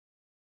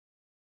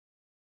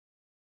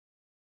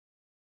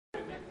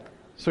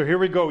So here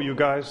we go, you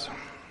guys.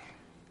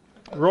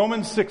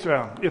 Romans 6.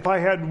 If I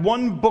had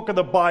one book of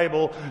the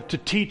Bible to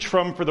teach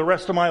from for the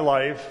rest of my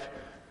life,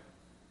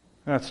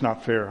 that's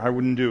not fair. I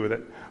wouldn't do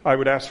it. I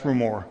would ask for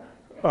more.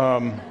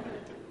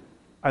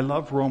 I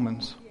love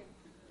Romans.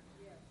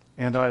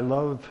 And I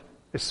love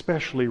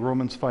especially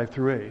Romans 5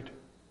 through 8.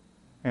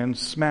 And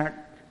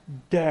smack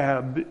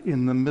dab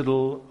in the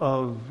middle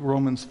of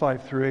Romans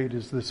 5 through 8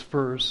 is this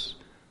verse,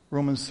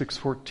 Romans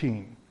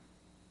 6:14.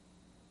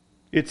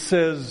 It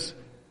says,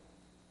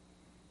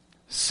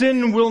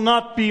 sin will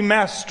not be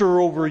master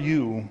over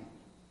you,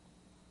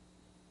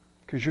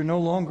 because you're no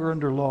longer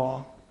under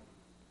law.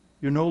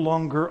 You're no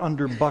longer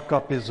under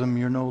buck-upism.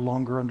 You're no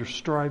longer under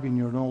striving.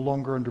 You're no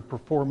longer under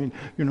performing.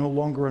 You're no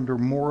longer under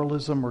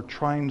moralism or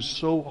trying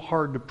so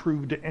hard to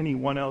prove to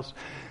anyone else.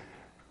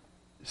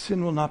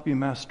 Sin will not be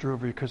master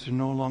over you because you're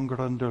no longer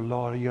under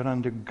law. You're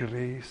under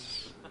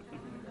grace.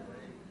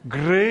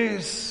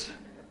 Grace.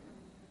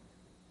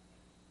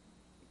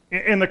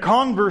 And the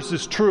converse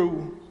is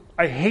true.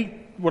 I hate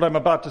what I'm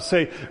about to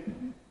say,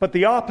 but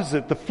the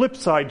opposite, the flip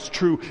side's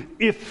true.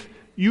 If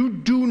you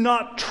do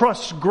not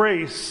trust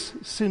grace,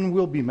 sin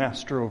will be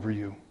master over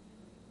you.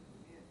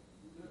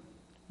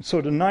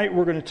 So tonight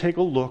we're going to take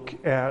a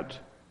look at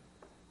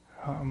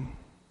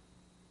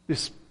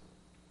this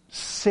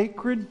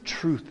sacred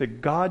truth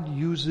that God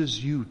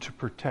uses you to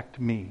protect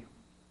me.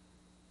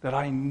 That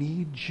I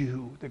need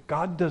you. That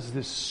God does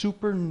this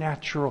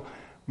supernatural,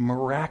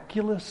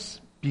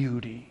 miraculous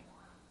beauty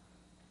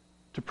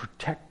to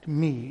protect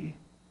me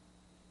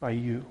by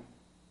you.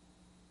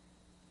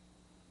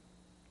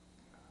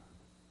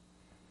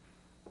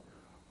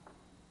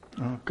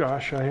 Oh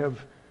gosh, I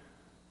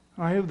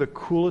have the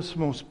coolest,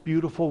 most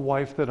beautiful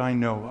wife that I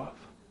know of.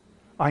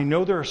 I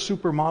know there are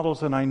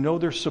supermodels and I know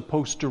they're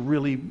supposed to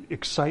really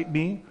excite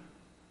me,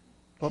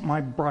 but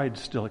my bride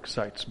still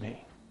excites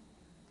me.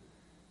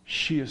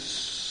 She is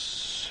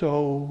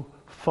so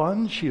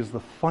fun. She is the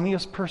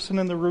funniest person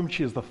in the room.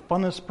 She is the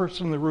funnest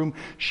person in the room.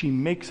 She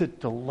makes it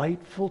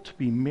delightful to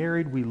be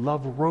married. We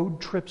love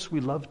road trips.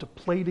 We love to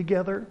play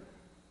together.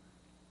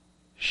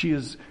 She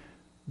is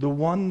the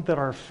one that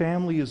our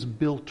family is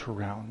built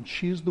around.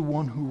 She is the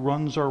one who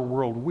runs our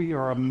world. We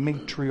are a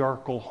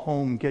matriarchal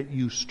home. Get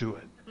used to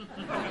it.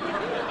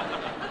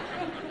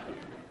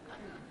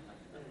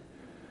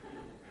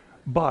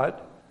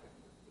 But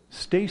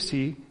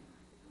Stacy,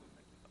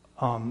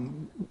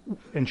 and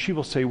she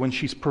will say when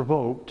she's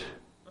provoked,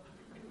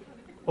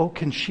 oh,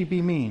 can she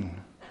be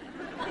mean?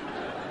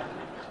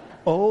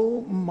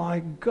 Oh my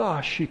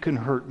gosh, she can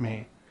hurt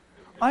me.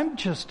 I'm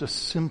just a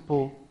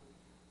simple,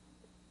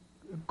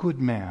 good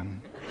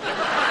man.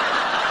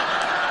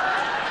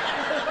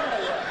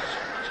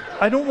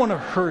 I don't want to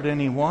hurt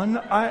anyone.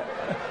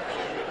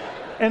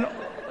 And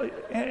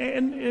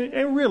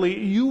really,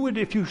 you would,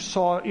 if you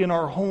saw in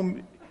our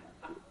home,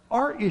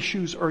 our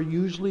issues are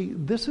usually,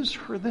 this is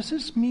her, this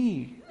is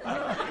me.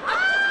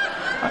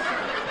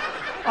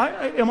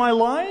 Am I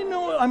lying?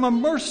 No, I'm a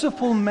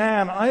merciful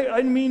man.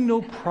 I mean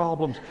no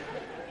problems.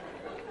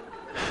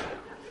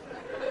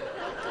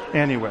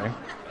 Anyway,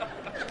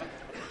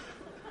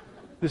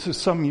 this is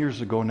some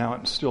years ago now,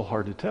 and it's still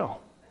hard to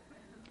tell.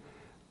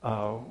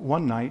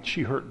 One night,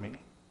 she hurt me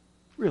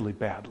really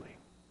badly.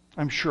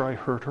 I'm sure I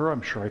hurt her.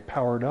 I'm sure I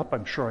powered up.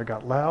 I'm sure I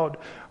got loud.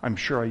 I'm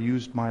sure I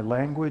used my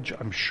language.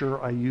 I'm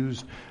sure I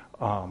used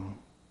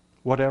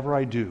whatever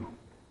I do.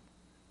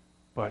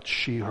 But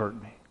she hurt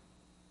me.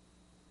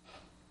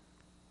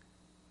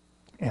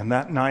 And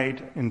that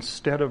night,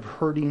 instead of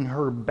hurting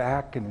her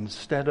back and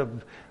instead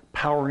of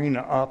powering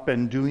up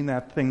and doing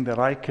that thing that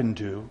I can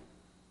do,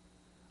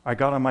 I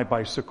got on my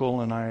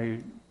bicycle and I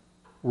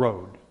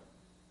rode.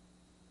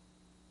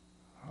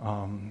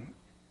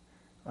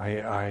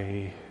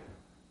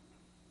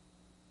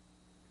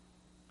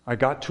 I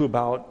got to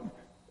about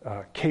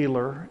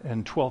Kaler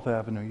and 12th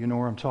Avenue. You know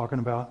where I'm talking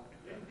about?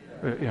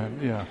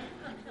 Yeah.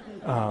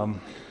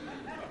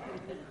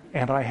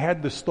 And I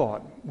had this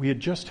thought. We had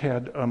just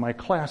had, my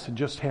class had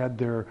just had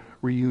their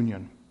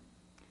reunion.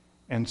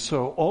 And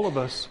so all of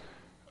us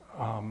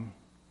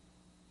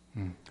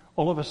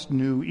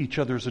knew each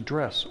other's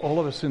address. All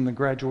of us in the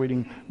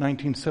graduating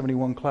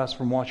 1971 class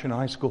from Washington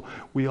High School,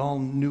 we all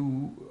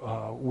knew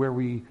where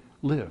we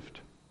lived.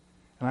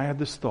 And I had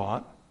this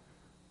thought,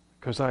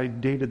 because I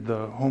dated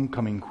the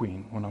homecoming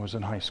queen when I was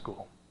in high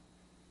school.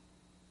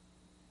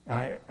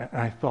 And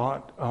I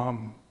thought,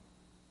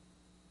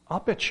 I'll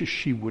bet you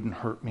she wouldn't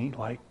hurt me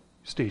like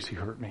Stacy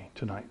hurt me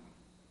tonight.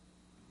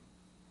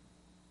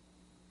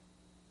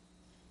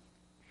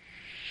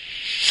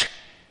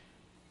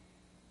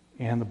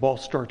 And the ball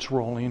starts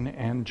rolling,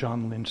 and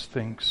John Lynch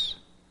thinks,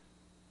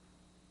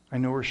 I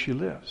know where she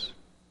lives.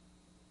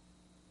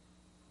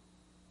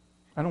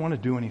 I don't want to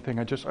do anything.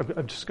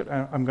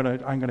 I'm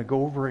gonna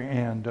go over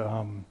and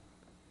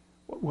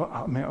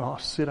I'll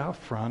sit out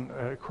front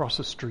across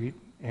the street,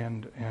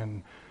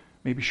 and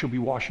maybe she'll be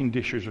washing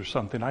dishes or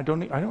something. I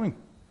don't even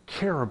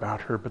care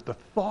about her, but the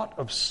thought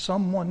of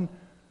someone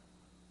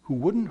who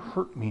wouldn't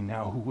hurt me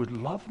now, who would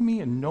love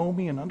me and know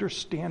me and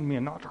understand me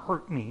and not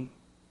hurt me,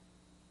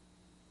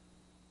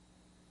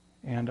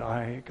 And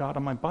I got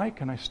on my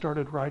bike and I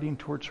started riding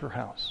towards her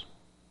house.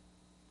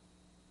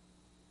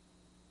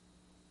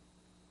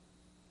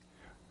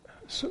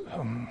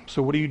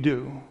 So what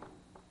do?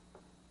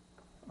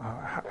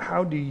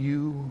 How do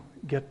you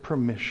get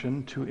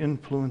permission to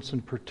influence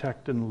and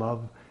protect and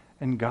love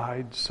and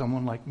guide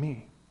someone like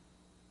me?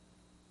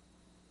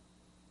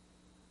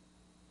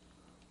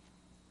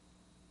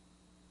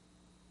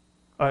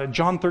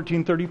 John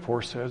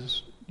 13:34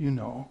 says,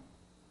 I'm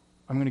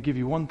going to give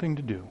you one thing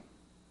to do.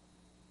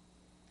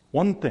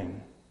 One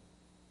thing.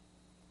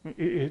 I'm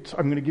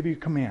going to give you a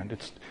command.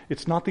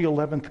 It's not the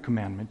 11th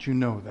commandment. You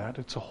know that.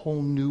 It's a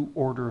whole new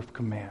order of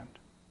command.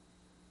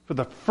 For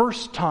the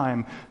first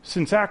time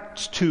since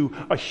Acts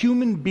 2, a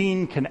human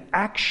being can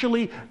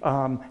actually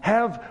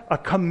have a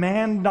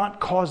command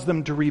not cause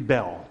them to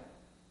rebel.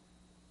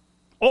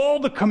 All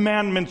the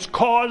commandments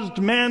caused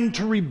man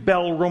to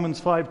rebel, Romans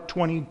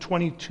 5:20,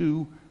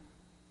 22.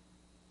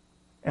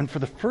 And for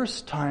the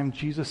first time,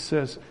 Jesus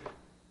says,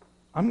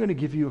 I'm going to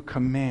give you a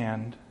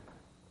command,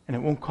 and it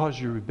won't cause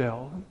you to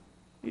rebel.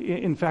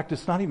 In fact,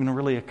 it's not even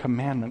really a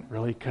commandment,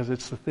 really, because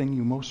it's the thing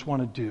you most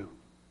want to do.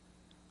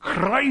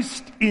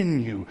 Christ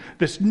in you,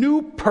 this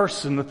new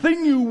person, the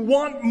thing you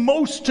want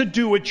most to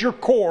do at your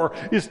core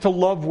is to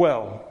love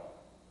well.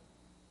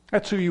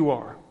 That's who you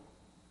are.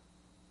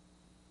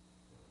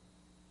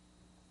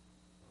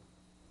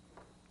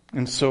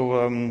 And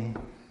so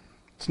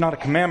it's not a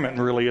commandment,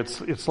 really.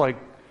 It's like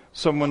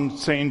someone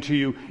saying to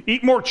you,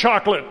 eat more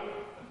chocolate.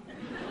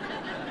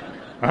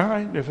 All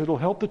right, if it'll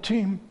help the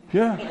team,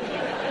 yeah.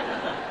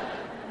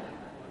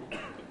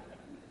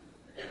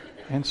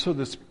 And so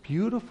this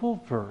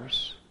beautiful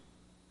verse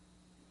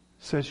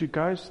says, you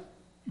guys,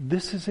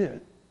 this is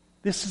it.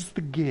 This is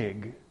the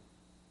gig.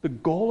 The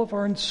goal of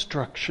our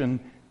instruction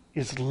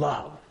is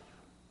love.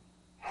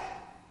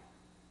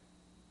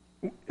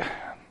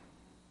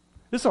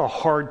 This is a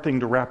hard thing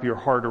to wrap your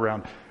heart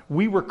around.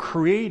 We were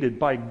created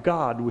by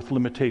God with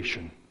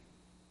limitation.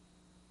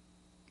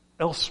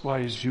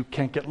 Elsewise, you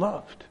can't get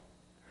loved.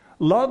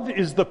 Love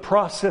is the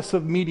process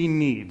of meeting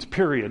needs,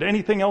 period.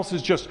 Anything else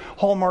is just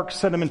hallmark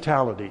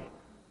sentimentality.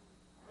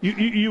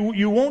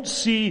 You won't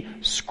see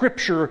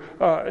Scripture,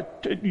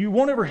 you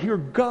won't ever hear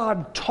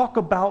God talk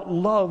about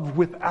love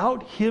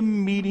without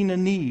Him meeting a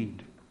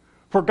need.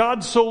 For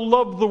God so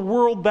loved the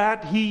world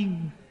that He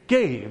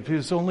gave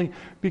His only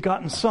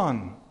begotten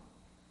Son.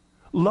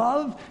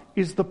 Love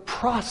is the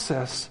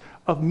process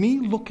of me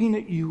looking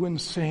at you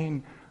and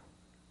saying,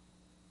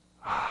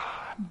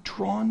 I'm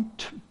drawn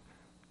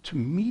to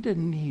meet a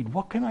need.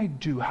 What can I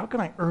do? How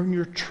can I earn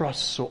your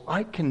trust so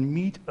I can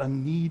meet a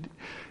need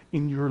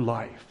in your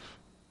life?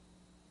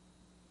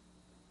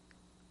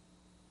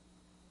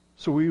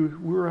 So we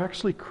were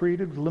actually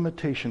created with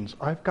limitations.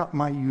 I've got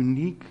my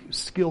unique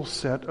skill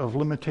set of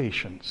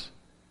limitations.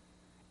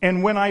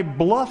 And when I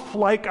bluff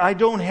like I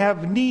don't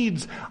have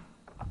needs,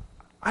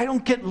 I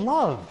don't get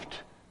loved.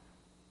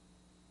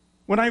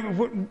 When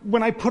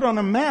I put on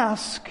a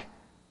mask,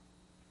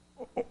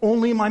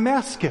 only my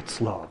mask gets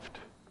loved.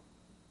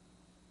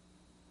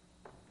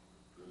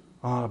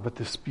 But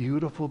this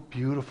beautiful,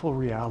 beautiful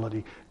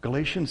reality,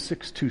 Galatians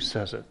 6:2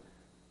 says it.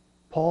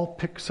 Paul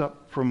picks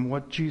up from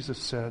what Jesus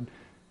said,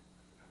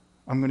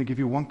 I'm going to give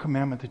you one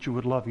commandment, that you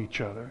would love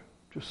each other,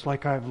 just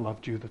like I've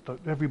loved you, that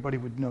everybody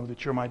would know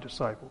that you're my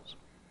disciples.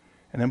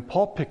 And then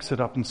Paul picks it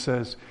up and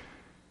says,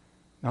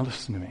 now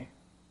listen to me.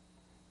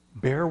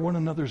 Bear one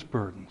another's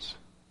burdens.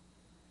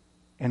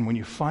 And when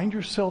you find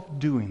yourself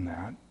doing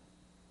that,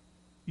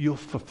 you'll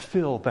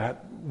fulfill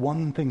that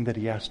one thing that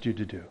he asked you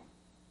to do.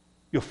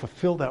 You'll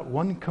fulfill that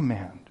one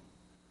command.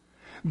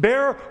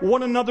 Bear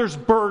one another's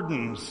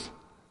burdens.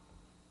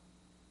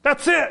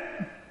 That's it.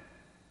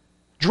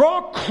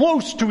 Draw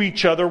close to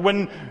each other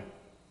when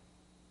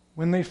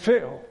they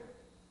fail.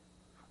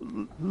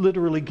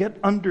 Literally get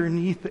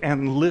underneath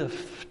and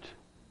lift.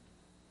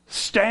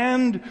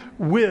 Stand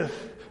with,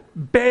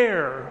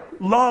 bear,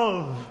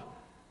 love.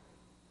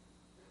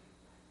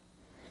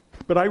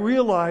 But I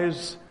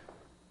realize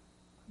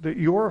that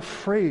you're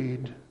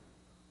afraid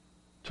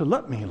to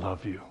let me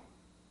love you.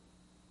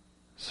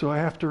 So I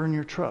have to earn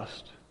your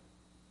trust.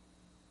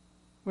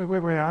 Wait,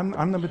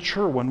 I'm the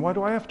mature one. Why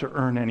do I have to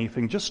earn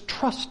anything? Just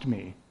trust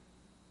me.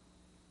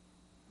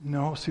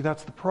 No, see,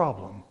 that's the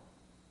problem.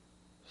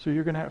 So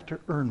you're going to have to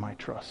earn my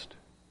trust.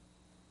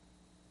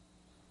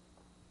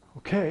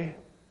 Okay?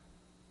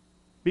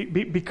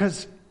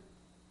 Because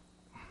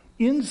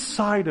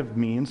inside of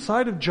me,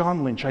 inside of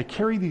John Lynch, I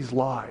carry these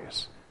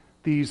lies.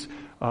 These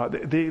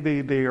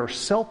they are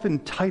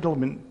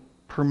self-entitlement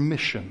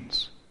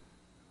permissions.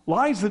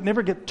 Lies that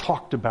never get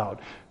talked about.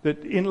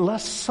 That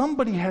unless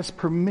somebody has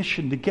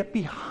permission to get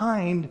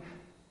behind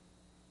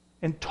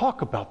and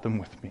talk about them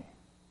with me.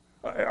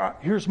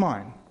 Here's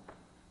mine.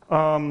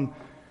 God,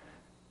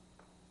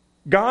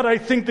 I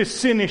think the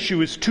sin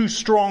issue is too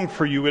strong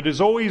for you. It is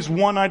always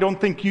one I don't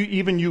think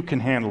you can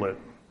handle it.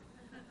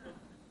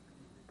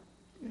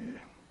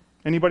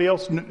 Anybody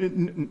else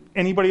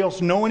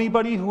know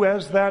anybody who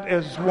has that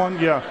as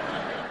one? Yeah.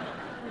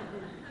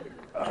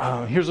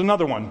 Here's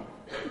another one.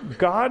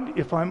 God,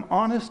 if I'm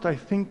honest, I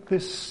think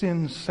this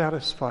sin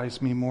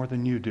satisfies me more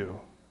than you do.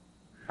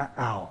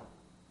 Ow.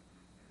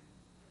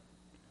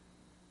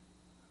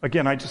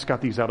 Again, I just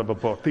got these out of a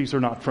book. These are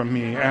not from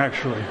me,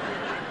 actually.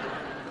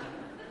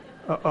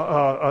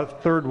 A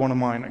third one of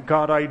mine.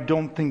 God, I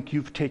don't think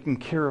you've taken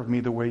care of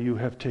me the way you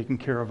have taken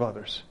care of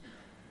others.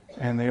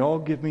 And they all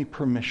give me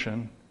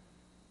permission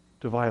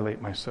to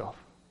violate myself,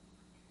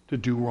 to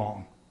do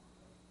wrong,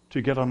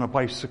 to get on a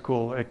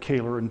bicycle at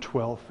Kaler and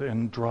 12th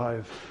and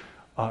drive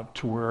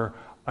to where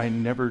I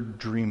never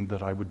dreamed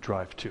that I would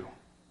drive to.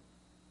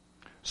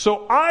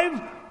 So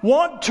I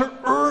want to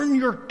earn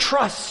your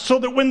trust so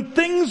that when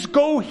things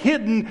go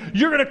hidden,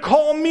 you're going to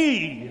call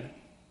me.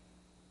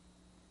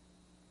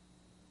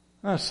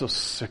 I'm so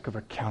sick of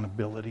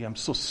accountability. I'm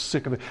so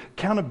sick of it.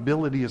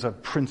 Accountability is a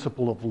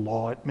principle of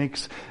law. It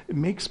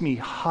makes me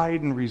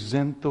hide and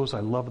resent those I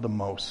love the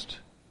most.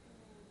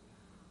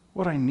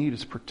 What I need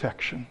is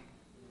protection.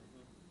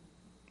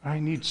 I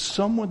need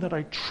someone that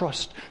I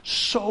trust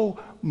so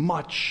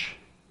much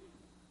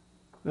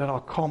that I'll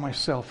call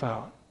myself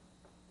out.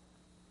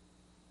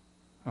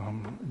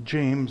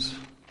 James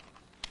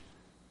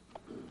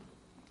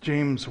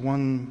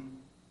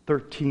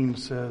 1:13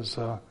 says,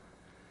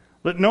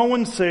 let no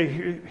one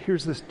say,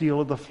 here's this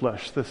deal of the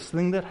flesh, this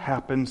thing that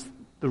happens,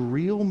 the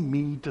real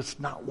me does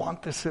not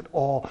want this at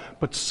all,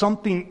 but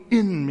something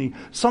in me,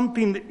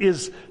 something that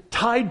is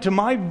tied to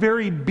my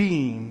very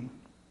being.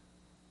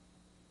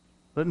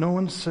 Let no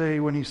one say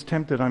when he's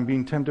tempted, I'm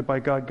being tempted by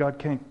God. God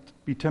can't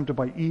be tempted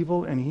by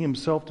evil, and he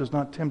himself does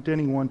not tempt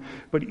anyone.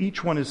 But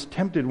each one is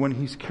tempted when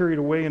he's carried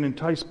away and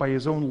enticed by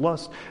his own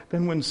lust.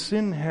 Then when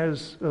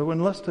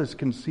lust has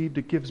conceived,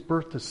 it gives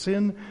birth to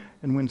sin.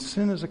 And when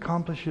sin is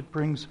accomplished, it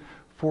brings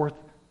forth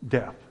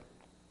death.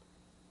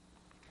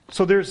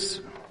 So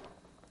there's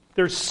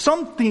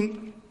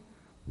something,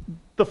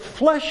 the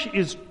flesh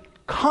is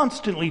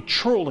constantly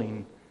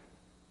trolling.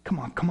 Come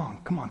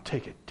on,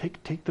 take it.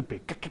 Take the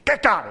bait.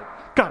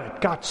 Got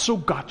it. God so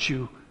got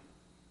you.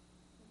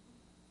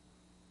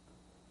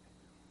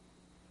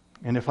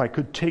 And if I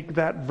could take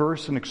that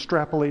verse and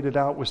extrapolate it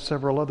out with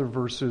several other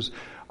verses,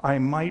 I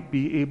might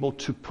be able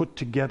to put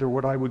together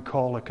what I would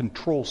call a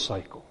control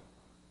cycle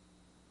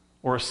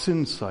or a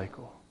sin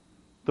cycle.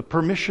 The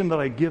permission that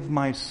I give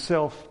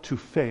myself to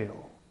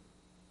fail.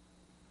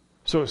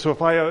 So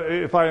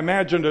if I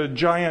imagined a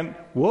giant,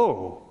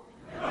 whoa.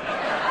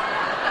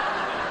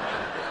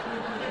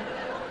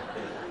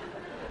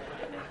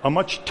 A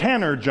much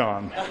tanner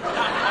John.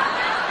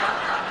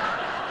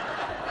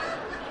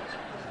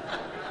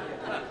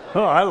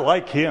 Oh, I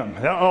like him.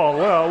 Oh,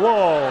 well,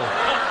 whoa.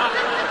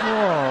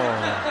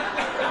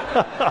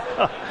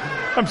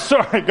 I'm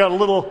sorry, I got a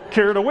little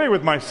carried away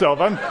with myself.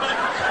 I'm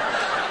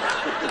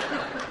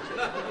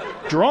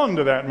drawn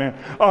to that man.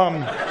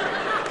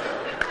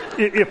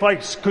 If I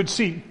could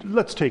see,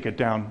 let's take it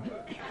down.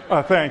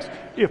 Thanks.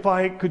 If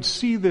I could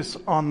see this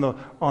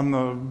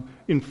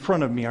in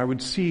front of me, I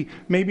would see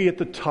maybe at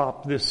the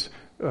top this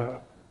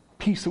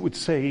piece that would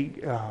say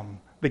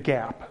the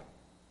gap.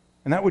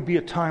 And that would be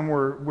a time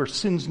where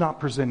sin's not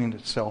presenting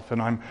itself, and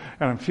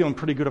I'm feeling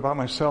pretty good about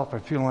myself. I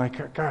feel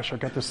like, gosh, I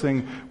got this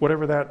thing,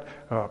 whatever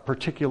that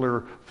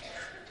particular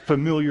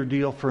familiar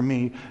deal for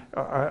me.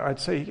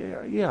 I'd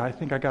say, yeah, I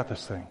think I got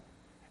this thing.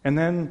 And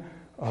then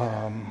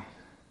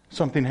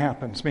something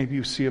happens. Maybe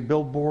you see a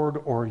billboard,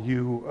 or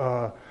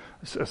you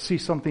see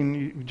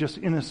something just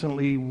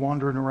innocently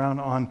wandering around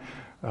on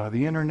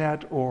the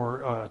internet,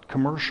 or a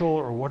commercial,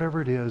 or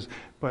whatever it is.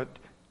 But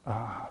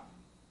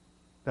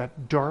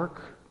that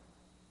dark,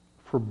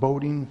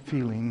 foreboding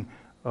feeling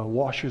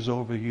washes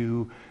over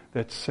you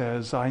that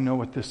says, I know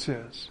what this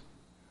is.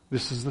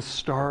 This is the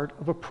start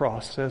of a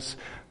process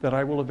that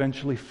I will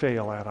eventually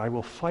fail at. I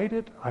will fight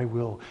it. I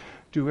will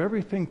do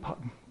everything,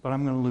 but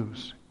I'm going to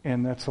lose.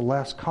 And that's the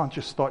last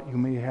conscious thought you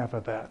may have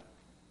of that.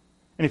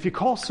 And if you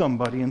call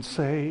somebody and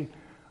say,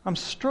 I'm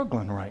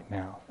struggling right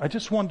now. I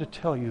just wanted to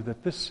tell you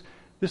that this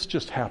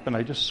just happened.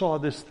 I just saw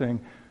this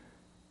thing.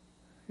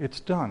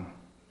 It's done.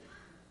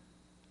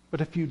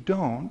 But if you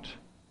don't,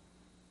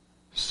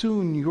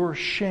 soon your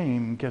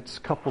shame gets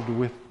coupled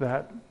with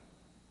that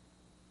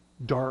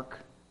dark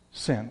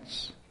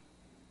sense.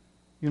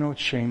 You know what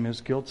shame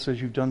is? Guilt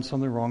says you've done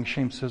something wrong.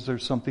 Shame says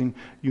there's something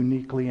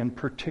uniquely and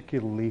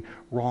particularly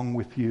wrong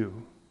with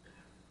you.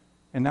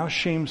 And now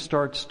shame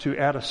starts to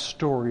add a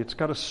story. It's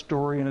got a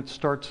story, and it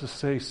starts to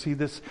say, see,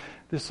 this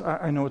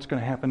I know it's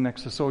going to happen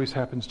next. This always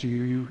happens to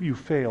you. You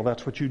fail.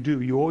 That's what you do.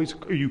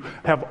 You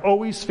have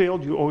always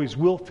failed. You always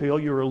will fail.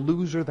 You're a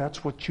loser.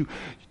 That's what you...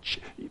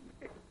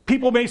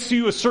 People may see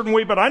you a certain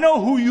way, but I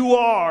know who you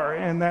are.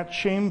 And that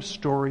shame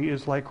story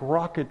is like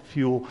rocket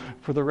fuel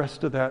for the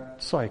rest of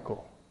that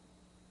cycle.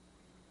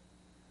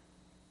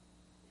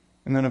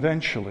 And then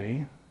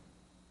eventually,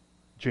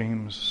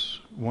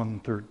 James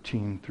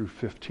 1:13 through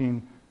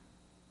 15,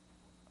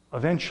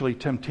 eventually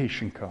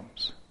temptation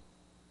comes.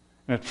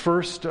 And at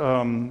first,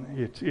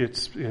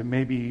 it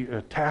may be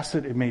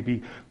tacit, it may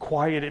be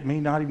quiet, it may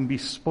not even be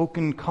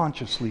spoken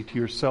consciously to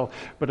yourself,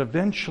 but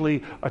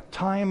eventually a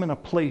time and a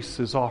place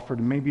is offered.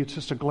 Maybe it's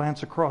just a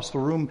glance across the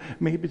room,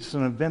 maybe it's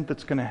an event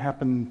that's going to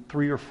happen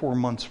 3 or 4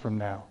 months from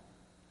now.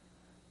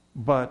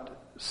 But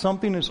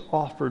something is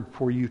offered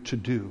for you to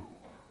do.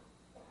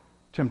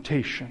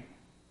 Temptation.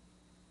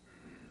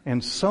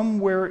 And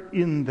somewhere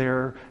in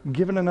there,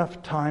 given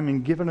enough time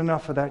and given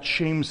enough of that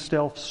shame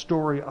self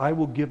story, I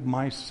will give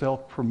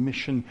myself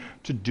permission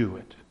to do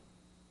it.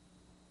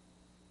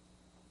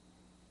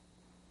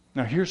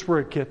 Now here's where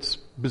it gets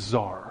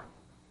bizarre.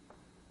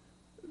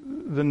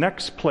 The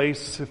next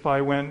place, if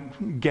I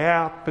went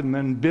gap and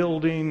then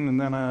building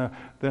and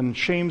then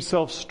shame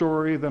self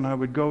story, then I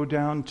would go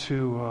down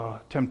to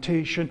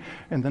temptation,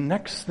 and the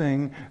next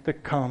thing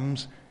that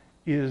comes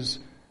is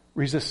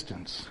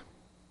resistance.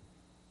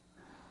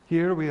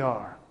 Here we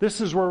are.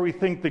 This is where we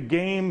think the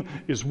game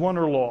is won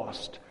or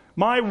lost.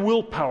 My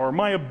willpower,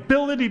 my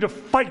ability to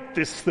fight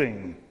this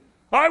thing.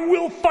 I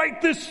will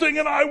fight this thing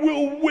and I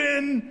will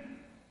win.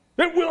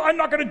 I'm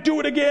not going to do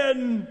it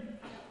again.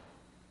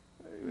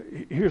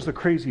 Here's the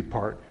crazy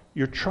part.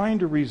 You're trying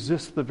to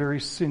resist the very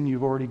sin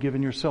you've already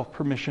given yourself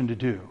permission to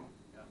do.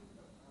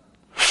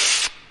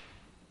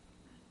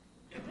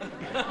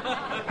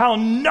 How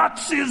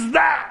nuts is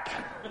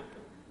that?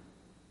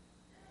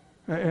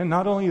 And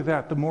not only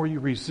that, the more you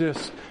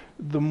resist,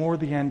 the more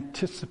the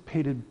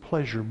anticipated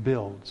pleasure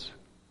builds.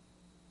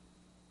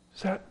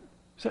 Is that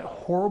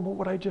horrible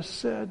what I just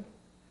said?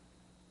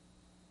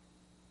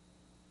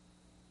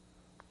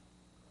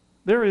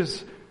 There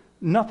is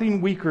nothing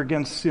weaker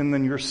against sin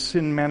than your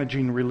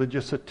sin-managing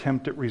religious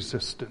attempt at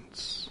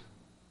resistance.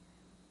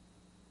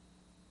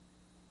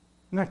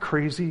 Isn't that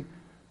crazy?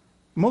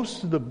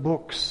 Most of the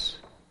books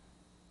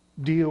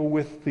deal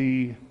with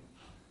the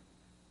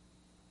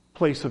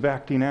place of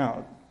acting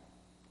out.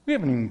 We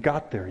haven't even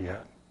got there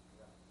yet.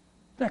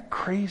 Isn't that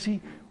crazy?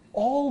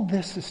 All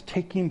this is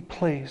taking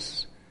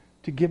place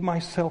to give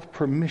myself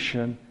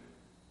permission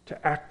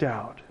to act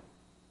out.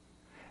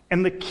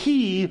 And the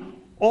key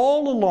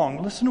all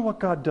along, listen to what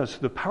God does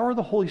through the power of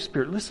the Holy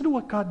Spirit. Listen to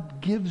what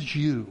God gives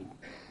you.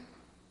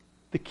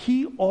 The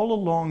key all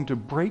along to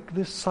break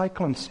this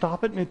cycle and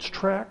stop it in its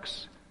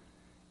tracks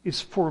is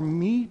for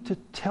me to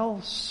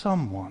tell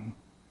someone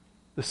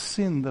the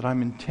sin that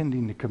I'm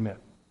intending to commit.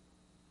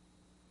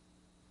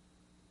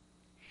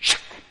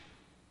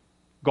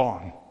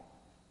 Gone.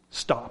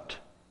 Stopped.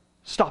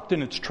 Stopped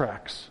in its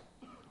tracks.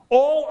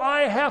 All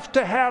I have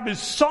to have is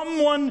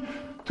someone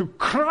through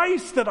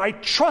Christ that I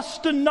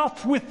trust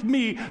enough with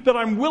me that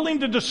I'm willing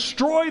to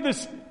destroy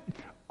this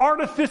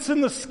artifice in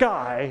the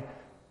sky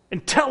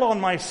and tell on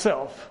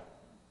myself.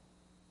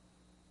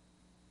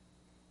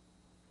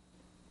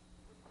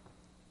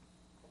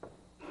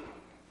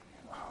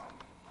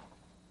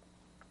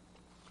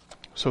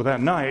 So that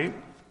night,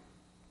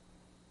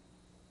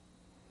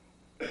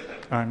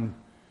 I'm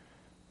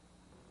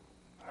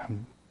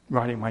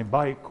riding my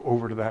bike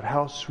over to that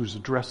house whose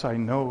address I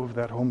know of,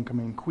 that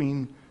homecoming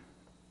queen,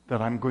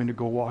 that I'm going to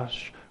go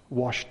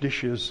wash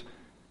dishes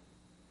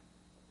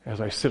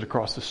as I sit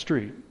across the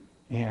street.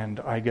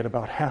 And I get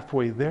about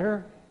halfway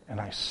there,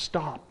 and I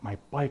stop my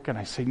bike, and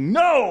I say,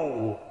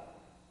 No,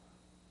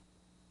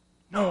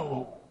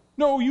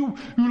 you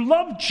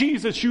love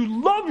Jesus,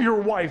 you love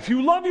your wife,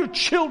 you love your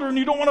children,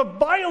 you don't want to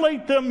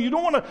violate them, you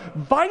don't want to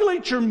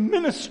violate your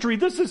ministry.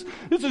 This is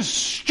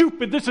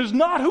stupid, this is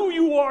not who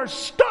you are,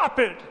 stop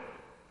it.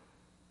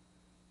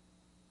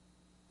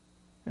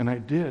 And I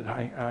did.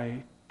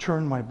 I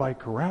turned my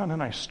bike around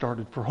and I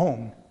started for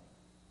home.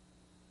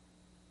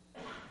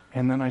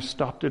 And then I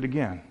stopped it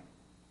again.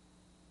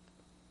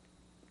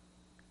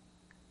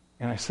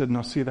 And I said,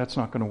 no, see, that's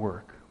not going to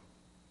work.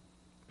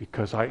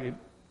 Because you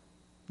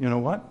know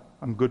what?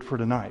 I'm good for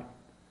tonight.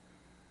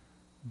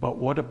 But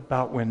what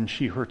about when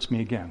she hurts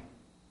me again?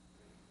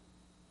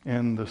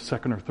 And the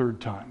second or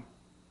third time?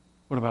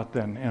 What about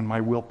then? And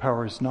my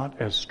willpower is not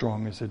as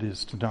strong as it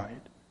is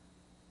tonight.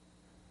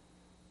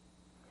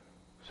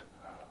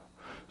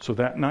 So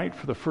that night,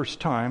 for the first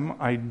time,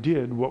 I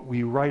did what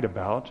we write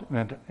about,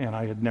 and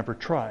I had never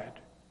tried.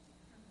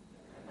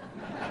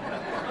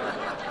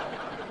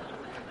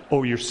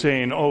 Oh, you're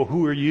saying, oh,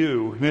 who are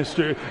you,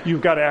 mister? You've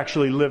got to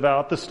actually live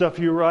out the stuff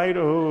you write?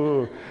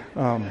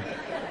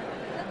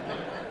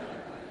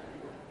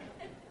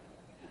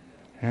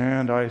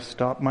 And I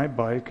stopped my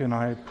bike, and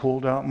I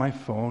pulled out my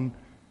phone,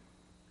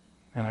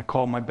 and I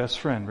called my best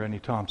friend, Randy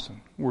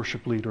Thompson,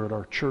 worship leader at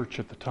our church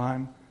at the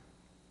time.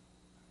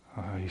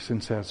 He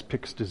since has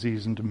Pick's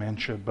disease and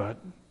dementia, but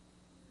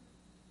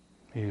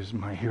he's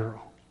my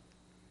hero.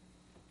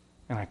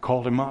 And I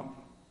called him up.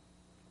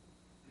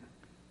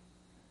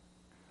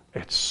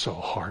 It's so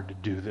hard to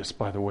do this,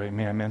 by the way,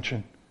 may I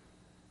mention?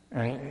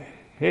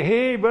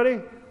 Hey,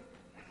 buddy.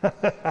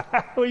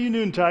 What are you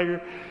doing,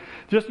 Tiger?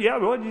 Just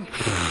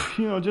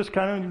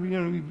kind of,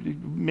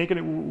 making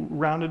it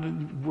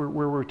rounded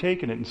where we're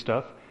taking it and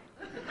stuff.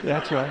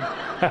 That's right.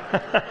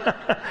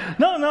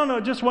 No.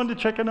 Just wanted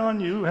to check in on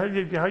you. How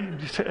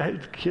you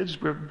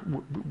kids,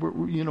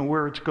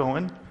 where it's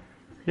going.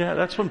 Yeah,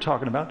 that's what I'm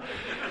talking about.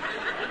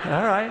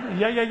 All right.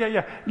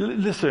 Yeah.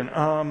 Listen.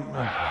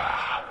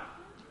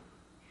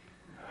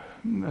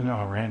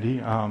 No,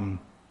 Randy.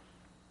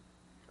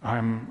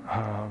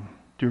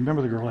 Do you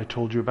remember the girl I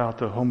told you about,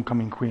 the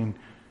homecoming queen?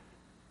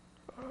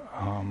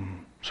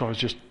 So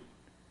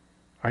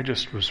I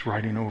just was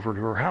riding over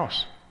to her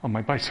house on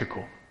my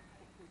bicycle.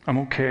 I'm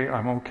okay.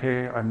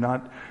 I'm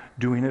not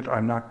doing it.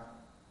 I'm not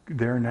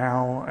there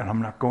now, and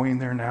I'm not going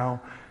there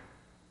now.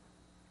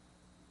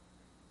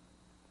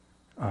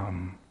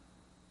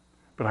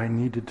 But I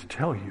needed to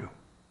tell you.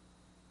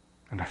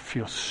 And I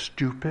feel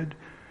stupid,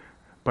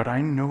 but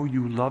I know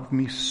you love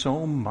me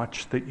so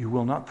much that you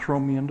will not throw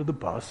me under the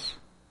bus,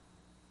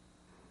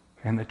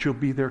 and that you'll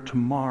be there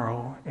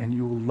tomorrow, and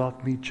you will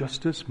love me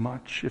just as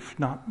much, if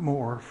not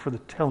more, for the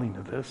telling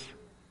of this.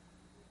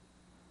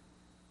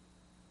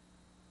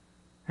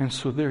 And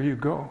so there you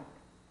go.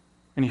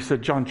 And he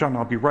said, John,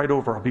 I'll be right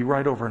over.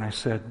 And I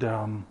said,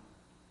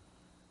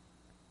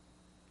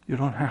 you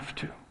don't have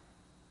to.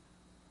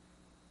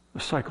 The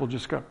cycle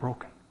just got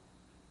broken.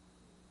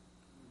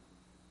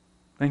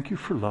 Thank you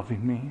for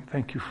loving me.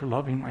 Thank you for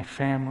loving my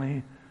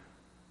family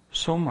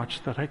so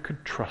much that I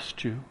could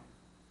trust you.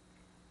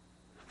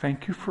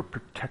 Thank you for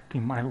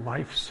protecting my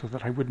life so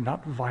that I would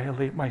not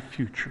violate my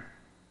future.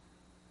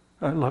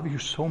 I love you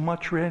so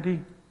much,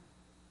 Randy.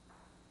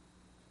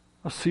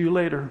 I'll see you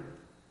later.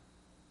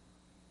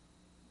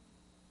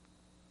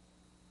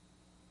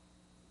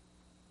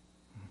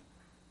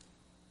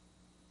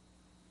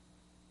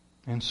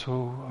 And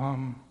so,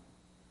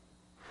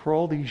 for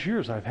all these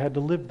years, I've had to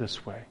live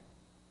this way.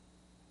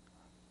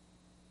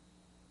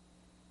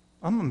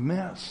 I'm a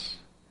mess.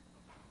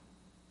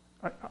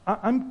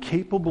 I'm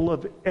capable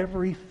of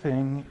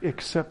everything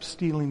except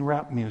stealing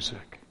rap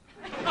music.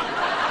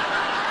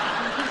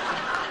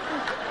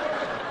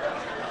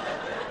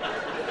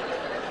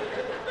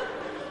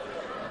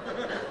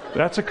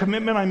 That's a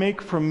commitment I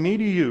make from me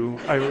to you.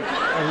 I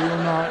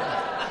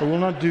will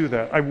not do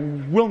that. I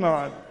will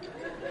not.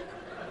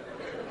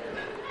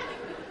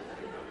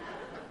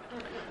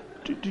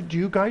 Do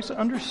you guys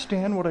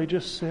understand what I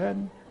just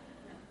said?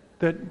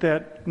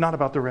 That not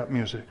about the rap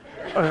music.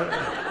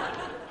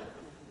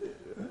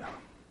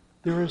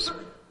 There is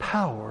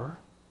power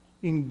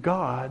in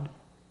God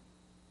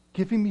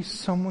giving me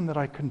someone that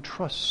I can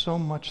trust so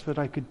much that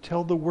I could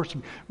tell the worst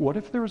of me. What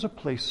if there was a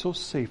place so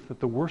safe that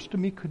the worst of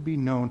me could be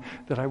known,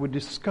 that I would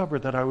discover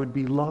that I would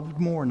be loved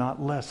more,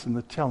 not less, in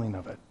the telling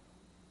of it?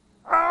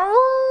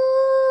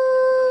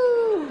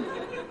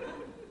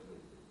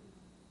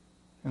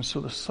 And so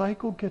the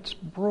cycle gets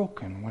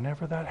broken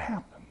whenever that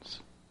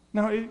happens.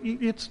 Now,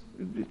 it's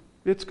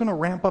going to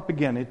ramp up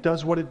again. It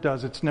does what it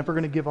does. It's never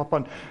going to give up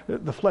on,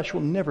 the flesh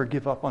will never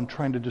give up on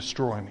trying to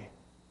destroy me.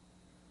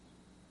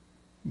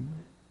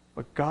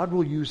 But God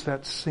will use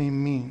that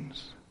same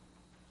means.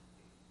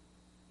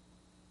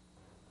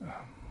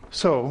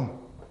 So,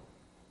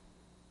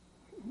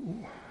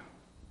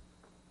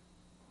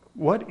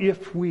 what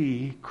if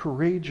we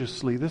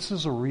courageously, this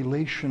is a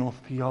relational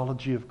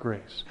theology of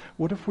grace,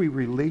 what if we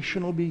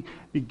relationally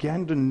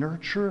began to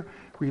nurture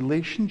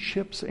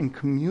relationships and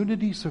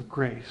communities of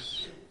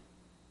grace,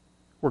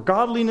 where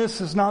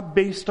godliness is not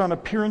based on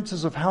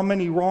appearances of how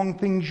many wrong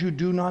things you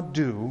do not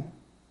do,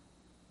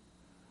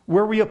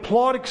 where we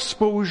applaud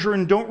exposure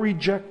and don't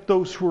reject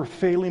those who are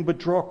failing but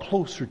draw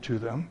closer to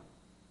them,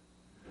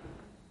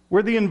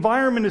 where the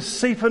environment is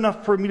safe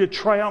enough for me to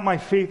try out my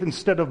faith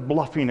instead of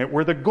bluffing it,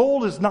 where the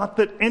goal is not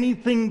that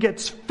anything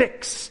gets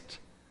fixed,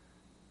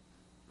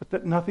 but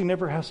that nothing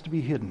ever has to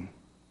be hidden.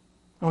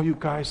 Oh, you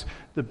guys,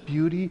 the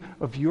beauty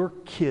of your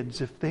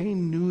kids, if they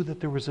knew that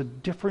there was a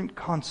different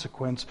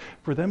consequence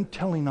for them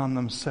telling on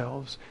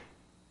themselves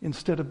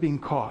instead of being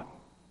caught.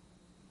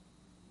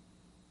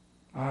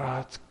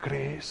 It's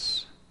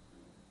grace.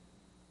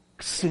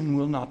 Sin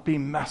will not be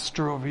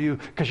master over you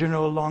because you're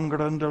no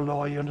longer under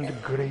law, you're under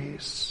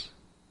grace.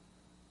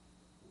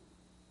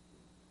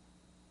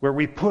 Where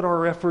we put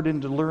our effort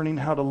into learning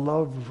how to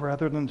love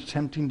rather than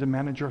attempting to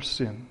manage our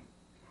sin.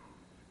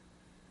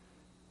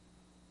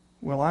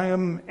 Well, I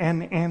am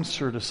an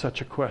answer to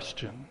such a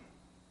question.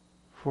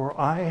 For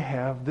I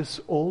have this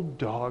old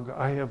dog,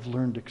 I have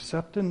learned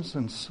acceptance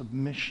and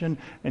submission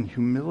and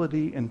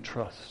humility and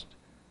trust.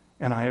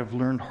 And I have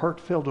learned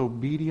heartfelt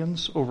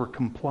obedience over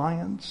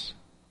compliance.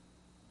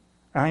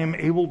 I am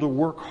able to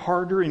work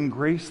harder in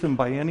grace than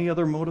by any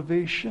other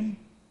motivation.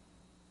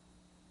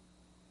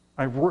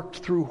 I've worked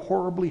through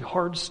horribly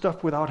hard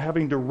stuff without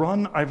having to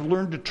run. I've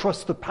learned to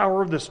trust the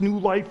power of this new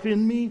life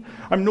in me.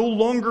 I'm no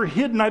longer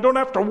hidden. I don't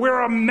have to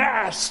wear a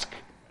mask.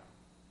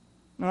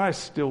 I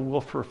still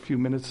will for a few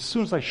minutes. As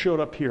soon as I showed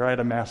up here, I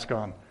had a mask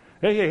on.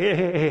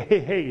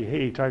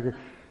 Hey, Tiger.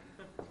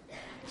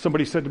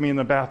 Somebody said to me in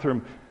the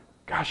bathroom,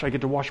 gosh, I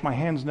get to wash my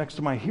hands next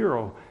to my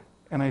hero.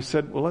 And I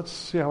said, well, let's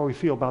see how we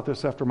feel about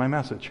this after my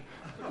message.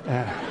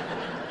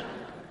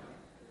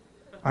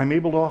 I'm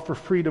able to offer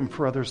freedom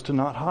for others to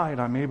not hide.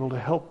 I'm able to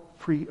help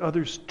free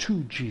others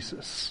to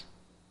Jesus.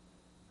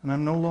 And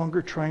I'm no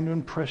longer trying to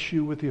impress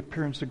you with the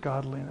appearance of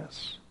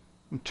godliness.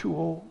 I'm too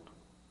old.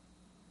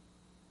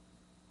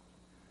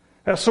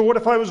 So what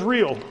if I was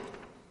real?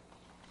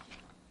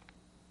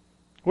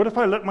 What if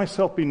I let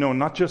myself be known,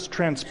 not just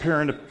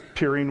transparent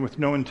appearing with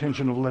no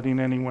intention of letting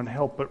anyone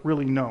help, but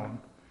really known?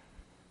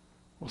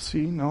 Well,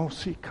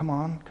 come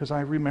on, because I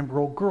remember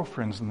old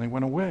girlfriends and they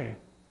went away.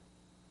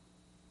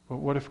 But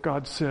what if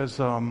God says,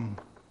 John,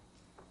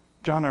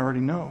 I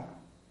already know.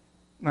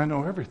 I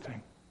know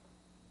everything.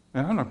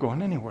 And I'm not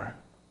going anywhere.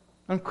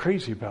 I'm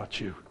crazy about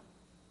you.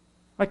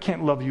 I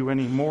can't love you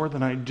any more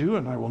than I do,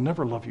 and I will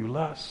never love you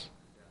less.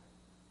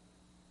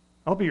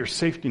 I'll be your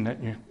safety net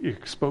and your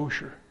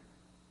exposure.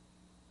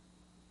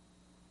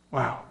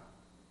 Wow.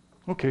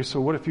 Okay,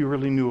 so what if you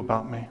really knew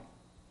about me?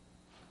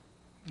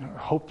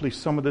 Hopefully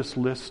some of this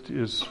list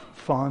is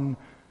fun,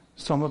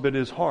 some of it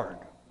is hard.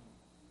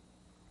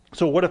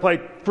 So what if I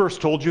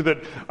first told you that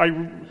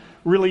I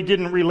really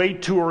didn't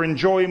relate to or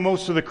enjoy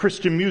most of the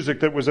Christian music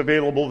that was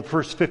available the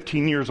first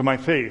 15 years of my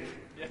faith?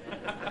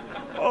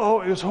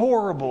 Oh, it was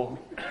horrible.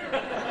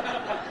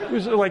 It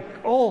was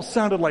all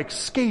sounded like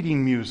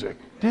skating music,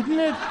 didn't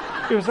it?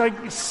 It was like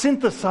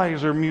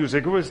synthesizer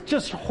music. It was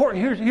just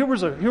here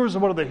was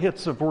one of the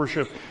hits of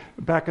worship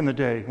back in the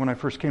day when I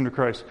first came to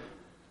Christ.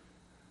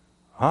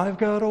 I've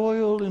got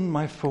oil in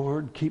my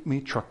Ford, keep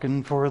me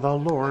trucking for the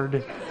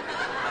Lord.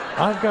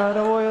 I've got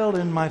oil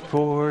in my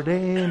Ford,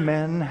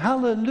 amen,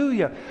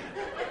 hallelujah.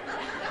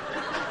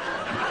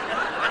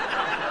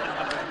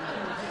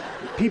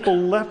 People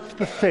left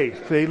the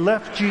faith. They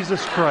left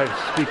Jesus Christ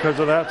because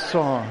of that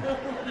song.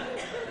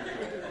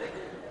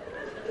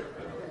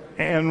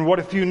 And what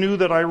if you knew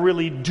that I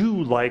really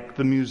do like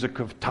the music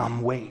of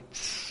Tom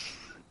Waits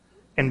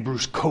and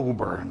Bruce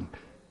Cockburn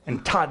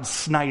and Todd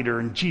Snyder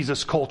and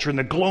Jesus Culture and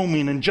the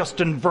Gloaming and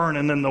Justin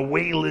Vernon and the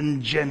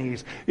Waylon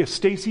Jennings? If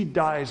Stacy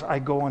dies, I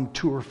go on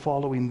tour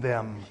following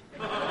them.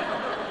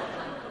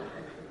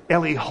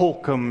 Ellie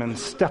Holcomb and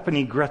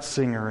Stephanie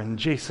Gretzinger and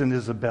Jason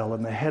Isabel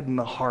and The Head and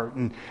the Heart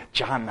and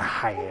John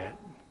Hyatt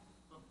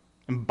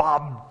and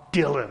Bob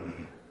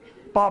Dylan.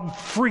 Bob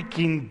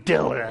freaking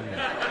Dylan.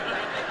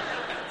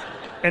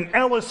 And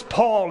Ellis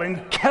Paul and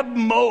Keb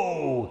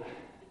Mo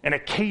and a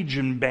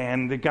Cajun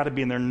band, they've got to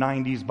be in their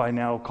 90s by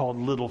now, called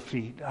Little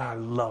Feat. I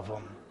love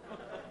them.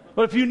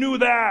 But if you knew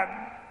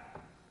that,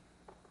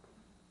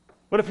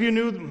 what if you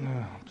knew,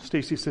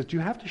 Stacy says, do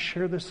you have to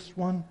share this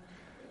one?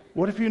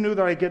 What if you knew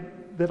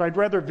that I'd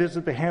rather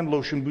visit the hand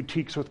lotion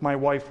boutiques with my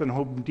wife than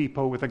Home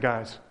Depot with the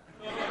guys?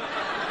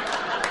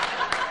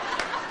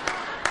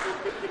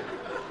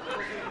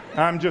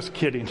 I'm just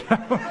kidding.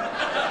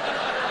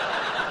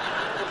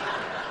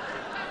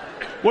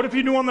 What if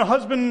you knew on the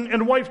husband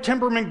and wife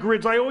temperament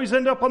grids, I always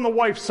end up on the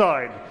wife's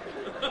side?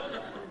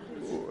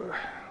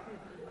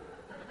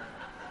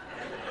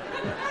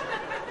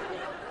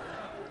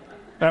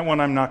 That one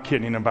I'm not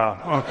kidding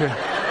about, okay?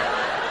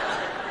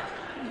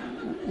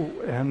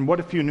 And what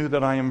if you knew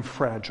that I am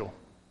fragile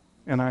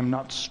and I'm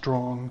not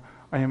strong?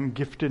 I am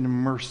gifted in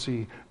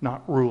mercy,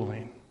 not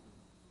ruling.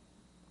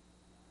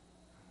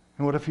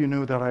 And what if you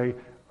knew that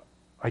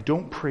I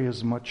don't pray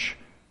as much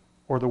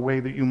or the way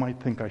that you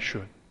might think I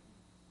should?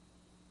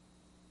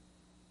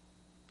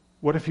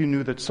 What if you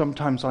knew that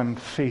sometimes I'm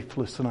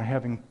faithless and I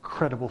have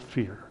incredible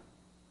fear?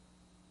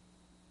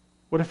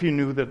 What if you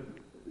knew that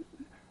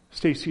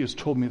Stacy has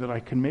told me that I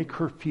can make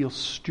her feel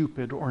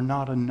stupid or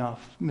not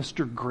enough,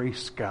 Mr.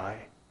 Grace guy?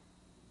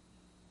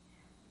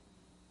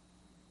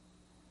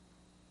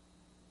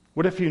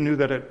 What if you knew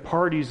that at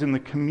parties in the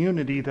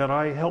community that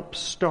I help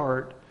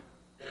start,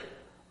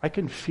 I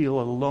can feel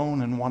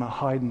alone and want to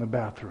hide in the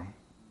bathroom?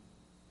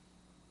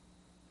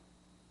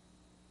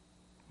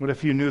 What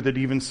if you knew that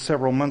even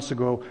several months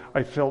ago,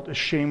 I felt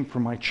ashamed for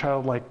my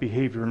childlike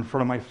behavior in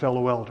front of my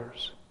fellow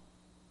elders?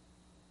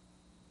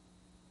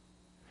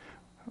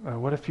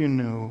 What if you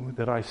knew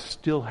that I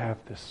still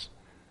have this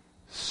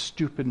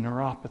stupid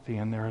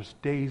neuropathy and there's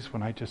days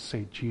when I just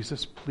say,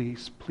 Jesus,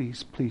 please,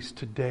 please, please,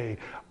 today,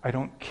 I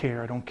don't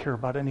care. I don't care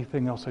about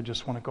anything else. I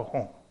just want to go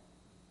home.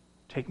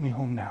 Take me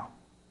home now.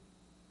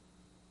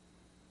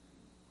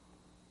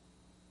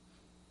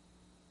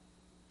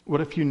 What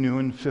if you knew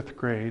in 5th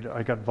grade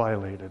I got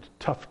violated?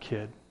 Tough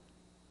kid.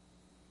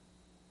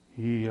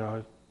 He,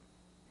 in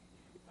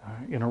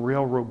a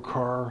railroad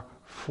car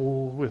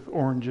full with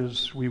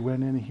oranges, we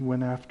went in, he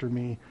went after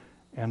me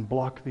and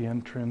blocked the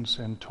entrance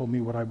and told me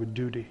what I would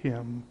do to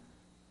him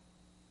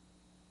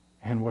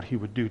and what he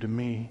would do to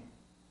me.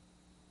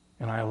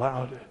 And I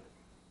allowed it.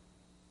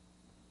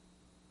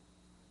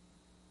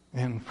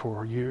 And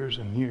for years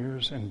and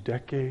years and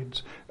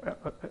decades,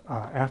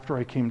 after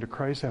I came to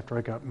Christ, after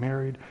I got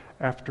married,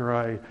 after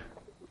I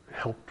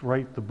helped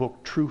write the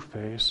book True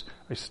Face,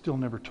 I still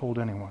never told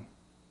anyone.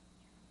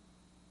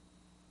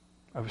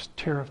 I was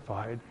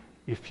terrified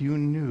if you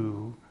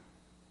knew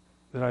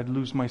that I'd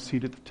lose my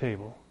seat at the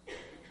table,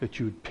 that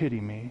you would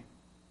pity me,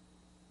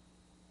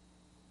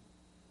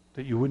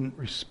 that you wouldn't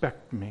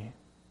respect me,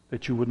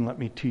 that you wouldn't let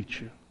me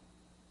teach you.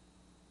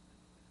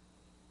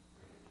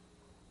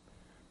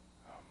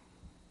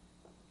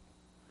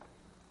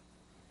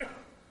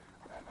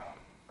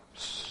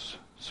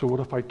 So what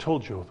if I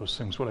told you all those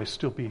things? Would I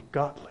still be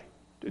godly?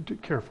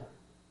 Careful.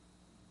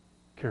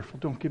 Careful.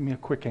 Don't give me a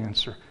quick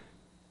answer.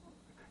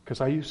 Because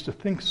I used to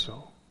think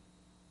so.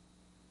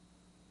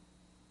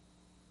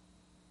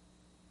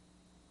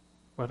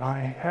 But I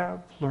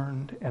have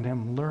learned and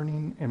am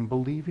learning and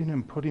believing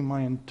and putting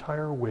my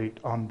entire weight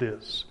on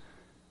this,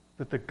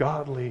 that the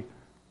godly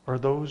are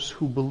those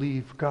who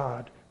believe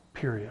God,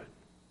 period.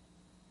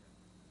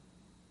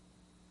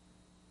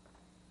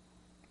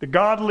 The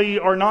godly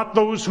are not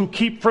those who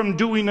keep from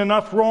doing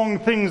enough wrong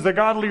things. The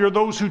godly are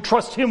those who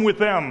trust Him with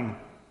them.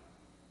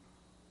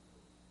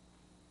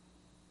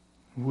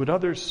 Would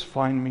others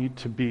find me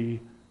to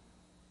be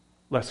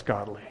less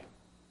godly?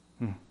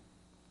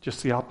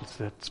 Just the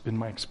opposite. It's been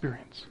my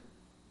experience.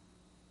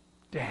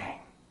 Dang.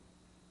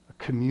 A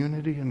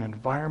community, an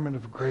environment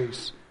of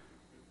grace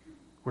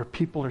where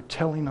people are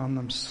telling on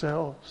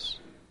themselves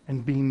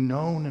and being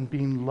known and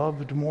being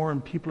loved more,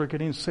 and people are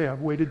getting to say,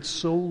 I've waited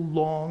so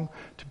long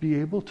to be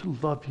able to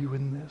love you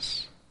in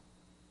this.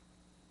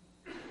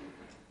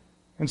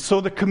 And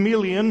so the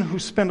chameleon who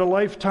spent a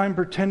lifetime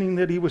pretending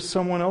that he was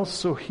someone else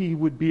so he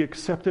would be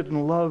accepted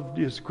and loved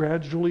is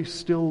gradually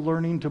still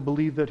learning to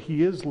believe that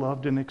he is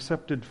loved and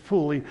accepted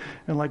fully.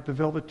 And like the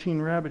Velveteen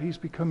Rabbit, he's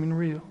becoming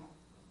real.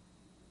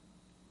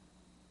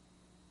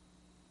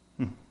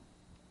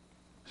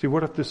 See,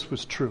 what if this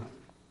was true?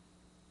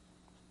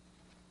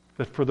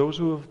 That for those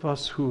of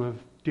us who have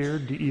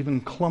dared to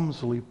even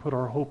clumsily put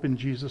our hope in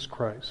Jesus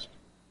Christ,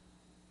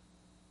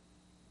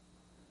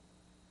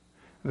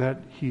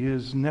 that He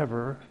is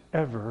never,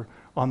 ever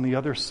on the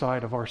other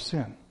side of our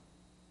sin.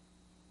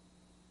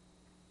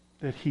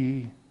 That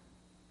He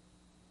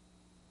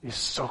is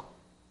so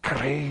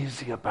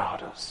crazy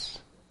about us.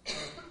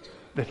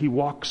 That He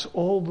walks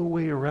all the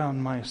way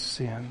around my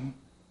sin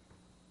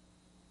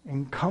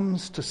and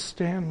comes to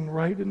stand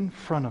right in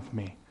front of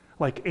me,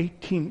 like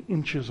 18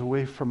 inches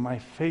away from my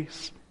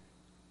face.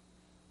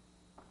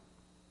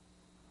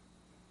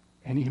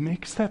 And He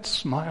makes that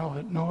smile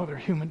that no other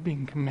human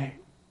being can make.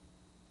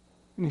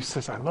 And He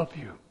says, I love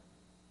you.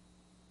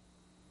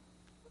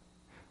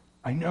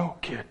 I know,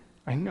 kid.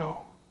 I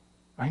know.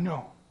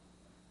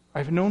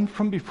 I've known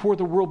from before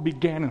the world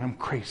began, and I'm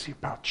crazy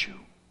about you.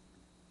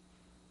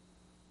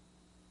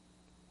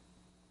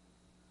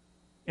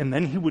 And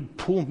then He would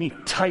pull me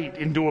tight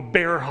into a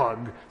bear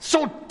hug.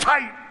 So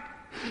tight.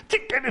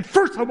 And at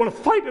first I want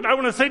to fight it. I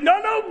want to say, no,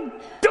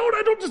 don't.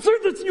 I don't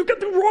deserve this. You got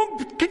the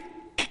wrong.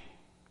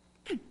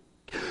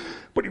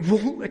 But He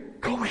won't let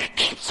go. He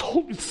keeps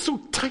holding so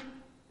tight.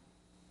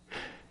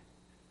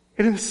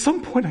 And at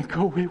some point I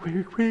go,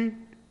 wait.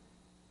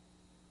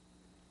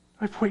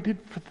 I've waited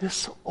for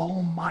this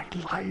all my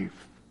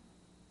life.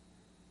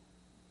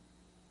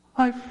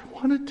 I've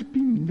wanted to be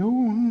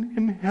known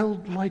and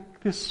held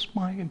like this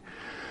my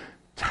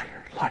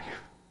entire life.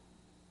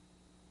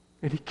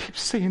 And He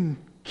keeps saying,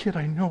 kid,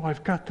 I know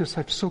I've got this.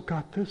 I've so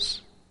got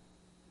this.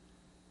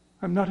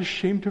 I'm not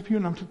ashamed of you,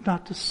 and I'm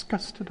not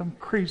disgusted. I'm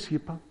crazy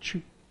about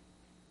you.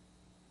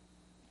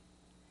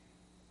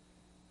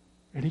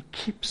 And He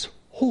keeps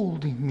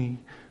holding me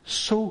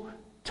so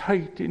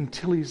tight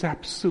until He's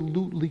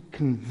absolutely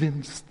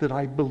convinced that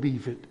I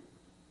believe it.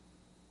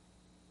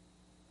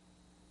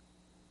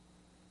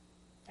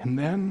 And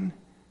then,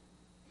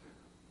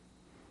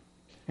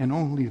 and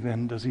only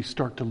then, does He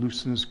start to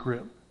loosen His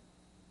grip.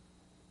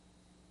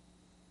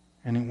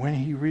 And when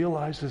He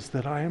realizes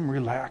that I am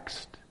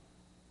relaxed,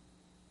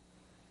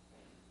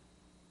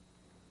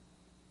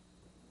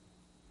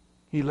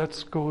 He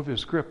lets go of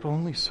His grip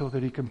only so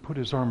that He can put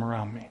His arm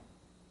around me.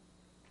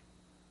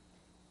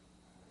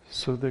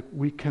 So that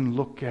we can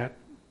look at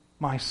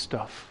my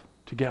stuff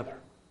together.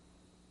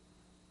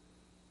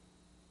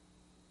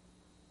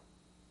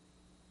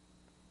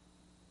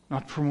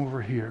 Not from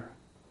over here,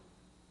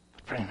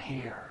 but from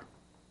here.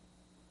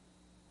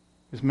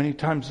 As many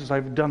times as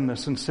I've done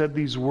this and said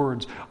these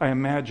words, I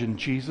imagine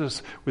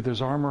Jesus with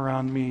His arm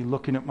around me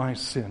looking at my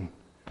sin.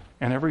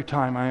 And every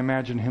time I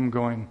imagine Him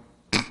going,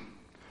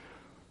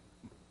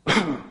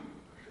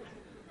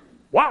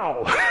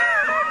 wow!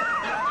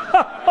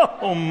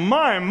 Oh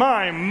my,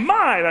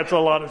 that's a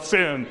lot of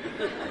sin.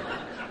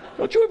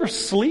 Don't you ever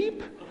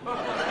sleep?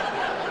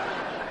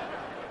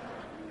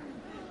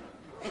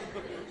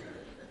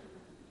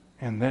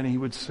 And then He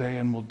would say,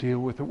 and we'll deal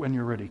with it when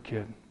you're ready,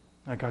 kid.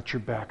 I got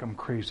your back. I'm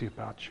crazy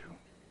about you.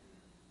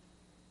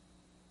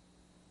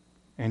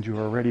 And you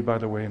are ready, by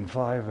the way, in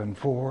 5 and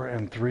 4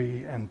 and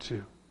 3 and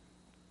 2.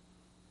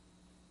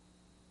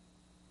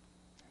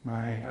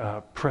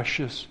 My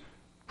precious,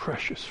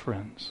 precious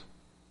friends.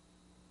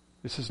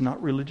 This is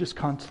not religious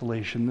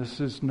consolation. This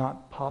is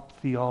not pop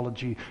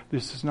theology.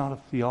 This is not a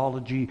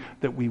theology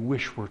that we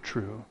wish were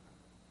true.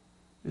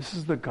 This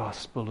is the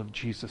gospel of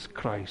Jesus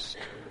Christ.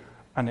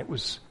 And it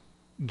was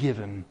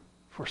given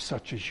for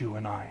such as you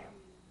and I.